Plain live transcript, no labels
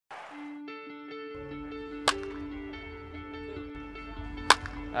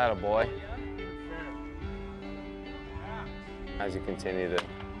Atta boy. As you continue to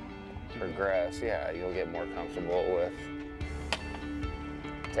progress, yeah, you'll get more comfortable with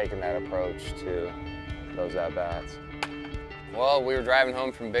taking that approach to those at-bats. Well, we were driving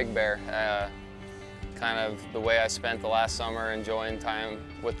home from Big Bear. Kind of the way I spent the last summer, enjoying time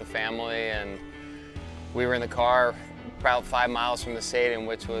with the family, and we were in the car about 5 miles from the stadium,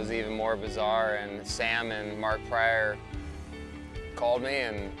 which was even more bizarre, and Sam and Mark Pryor called me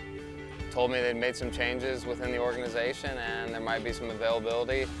and told me they'd made some changes within the organization and there might be some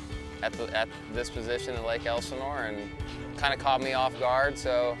availability at this position in Lake Elsinore, and kind of caught me off guard,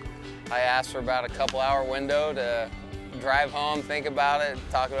 so I asked for about a couple-hour window to drive home, think about it,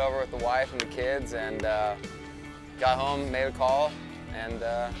 talk it over with the wife and the kids, and got home, made a call, and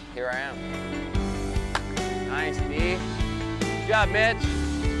here I am. Nice, D. Good job, Mitch.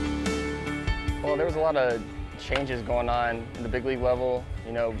 Well, there was a lot of changes going on in the big league level.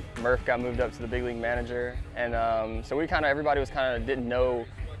 You know, Murph got moved up to the big league manager, and so everybody was didn't know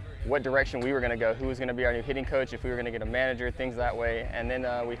what direction we were going to go, who was going to be our new hitting coach, if we were going to get a manager, things that way. And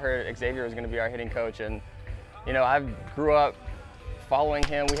then we heard Xavier was going to be our hitting coach, and you know, I grew up following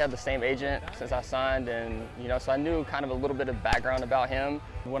him. We had the same agent since I signed, and you know, so I knew kind of a little bit of background about him.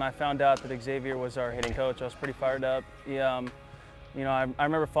 When I found out that Xavier was our hitting coach, I was pretty fired up. He, you know, I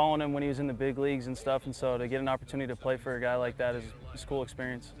remember following him when he was in the big leagues and stuff, and so to get an opportunity to play for a guy like that is a cool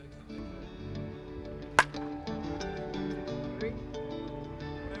experience.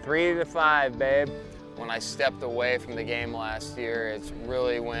 3-5, babe. When I stepped away from the game last year, it's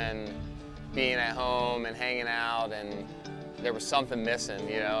really when being at home and hanging out, and there was something missing,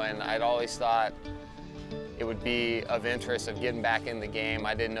 you know, and I'd always thought it would be of interest of getting back in the game.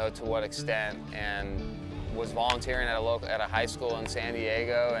 I didn't know to what extent, and was volunteering at a high school in San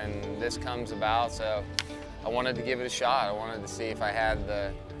Diego, and this comes about, so I wanted to give it a shot. I wanted to see if I had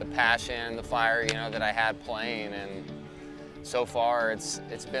the passion, the fire, you know, that I had playing, and so far it's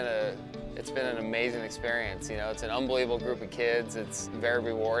been an amazing experience. You know, it's an unbelievable group of kids. It's very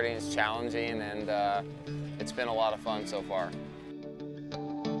rewarding, it's challenging, and it's been a lot of fun so far.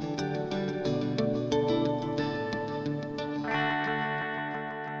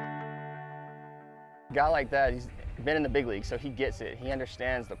 A guy like that, he's been in the big league, so he gets it. He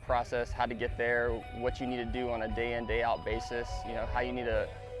understands the process, how to get there, what you need to do on a day-in, day-out basis, you know, how you need to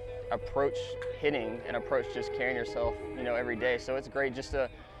approach hitting and approach just carrying yourself, you know, every day. So it's great just to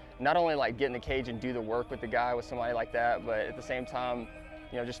not only like get in the cage and do the work with the guy, with somebody like that, but at the same time,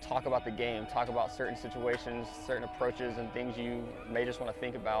 you know, just talk about the game, talk about certain situations, certain approaches and things you may just want to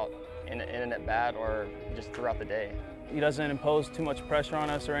think about in an at-bat or just throughout the day. He doesn't impose too much pressure on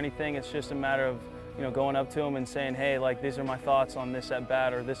us or anything. It's just a matter of, you know, going up to him and saying, hey, like, these are my thoughts on this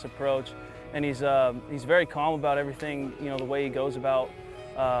at-bat or this approach. And he's very calm about everything, you know, the way he goes about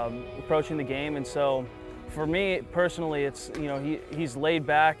approaching the game. And so for me personally, it's, you know, he's laid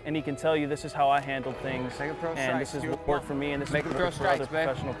back and he can tell you this is how I handled things, and this is what worked for me, and this is what worked for other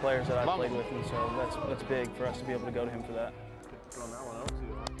professional players that I've played with, and so that's big for us to be able to go to him for that.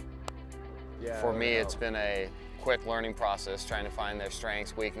 For me, it's been a quick learning process, trying to find their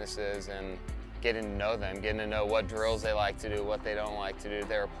strengths, weaknesses, and getting to know them, getting to know what drills they like to do, what they don't like to do,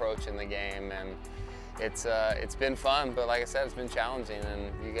 their approach in the game, and it's been fun, but like I said, it's been challenging,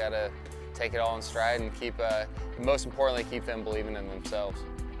 and you gotta take it all in stride and keep, most importantly, keep them believing in themselves.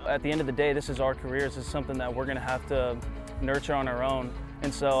 At the end of the day, this is our careers. This is something that we're gonna have to nurture on our own.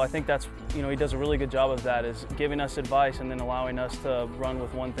 And so I think that's, you know, he does a really good job of that, is giving us advice and then allowing us to run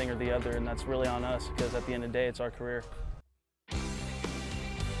with one thing or the other, and that's really on us, because at the end of the day, it's our career.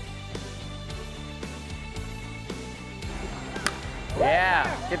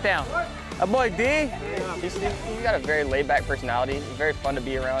 Yeah, get down. Boy, D. He's got a very laid-back personality. He's very fun to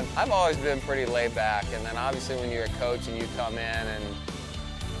be around. I've always been pretty laid back, and then obviously when you're a coach and you come in and,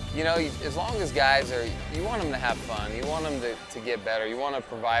 you know, as long as guys are, you want them to have fun. You want them to get better. You want to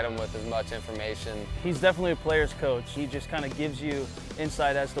provide them with as much information. He's definitely a player's coach. He just kind of gives you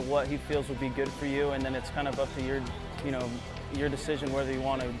insight as to what he feels would be good for you, and then it's kind of up to your, you know, your decision whether you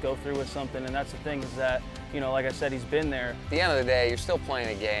want to go through with something. And that's the thing, is that, you know, like I said, he's been there. At the end of the day, you're still playing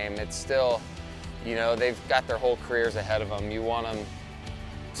a game. It's still, you know, they've got their whole careers ahead of them. You want them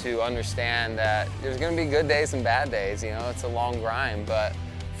to understand that there's going to be good days and bad days. You know, it's a long grind. But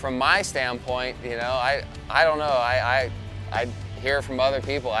from my standpoint, you know, I don't know. I hear from other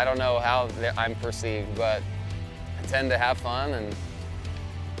people. I don't know how I'm perceived, but I tend to have fun and,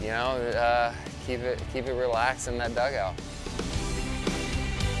 you know, keep it relaxed in that dugout.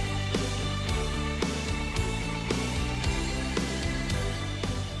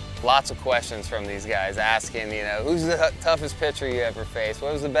 lots of questions from these guys asking, you know, who's the toughest pitcher you ever faced?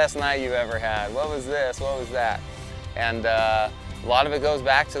 What was the best night you ever had? What was this? What was that? And a lot of it goes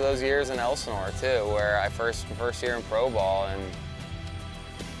back to those years in Elsinore too, where I first year in pro ball, and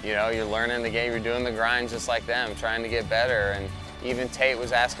you know, you're learning the game, you're doing the grind just like them, trying to get better. And even Tate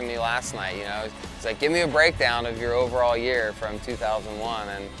was asking me last night, you know, he's like, give me a breakdown of your overall year from 2001.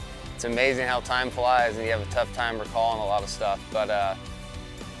 And it's amazing how time flies, and you have a tough time recalling a lot of stuff. But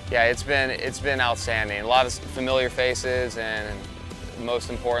yeah, it's been outstanding. A lot of familiar faces, and most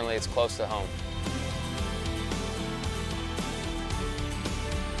importantly, it's close to home.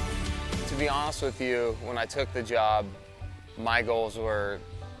 To be honest with you, when I took the job, my goals were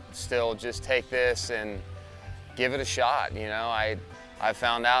still just take this and give it a shot. You know, I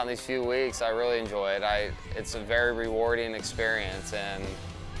found out in these few weeks I really enjoy it. It's a very rewarding experience, and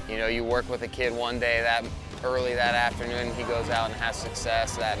you know, you work with a kid one day that early that afternoon, and he goes out and has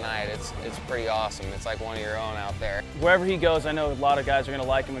success that night. It's pretty awesome. It's like one of your own out there. Wherever he goes, I know a lot of guys are going to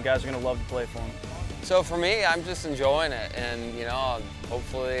like him and guys are going to love to play for him. So for me, I'm just enjoying it, and you know,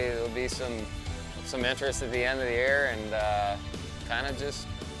 hopefully there'll be some interest at the end of the year, and kind of just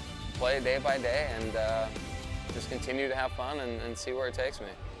play day by day, and just continue to have fun and see where it takes me.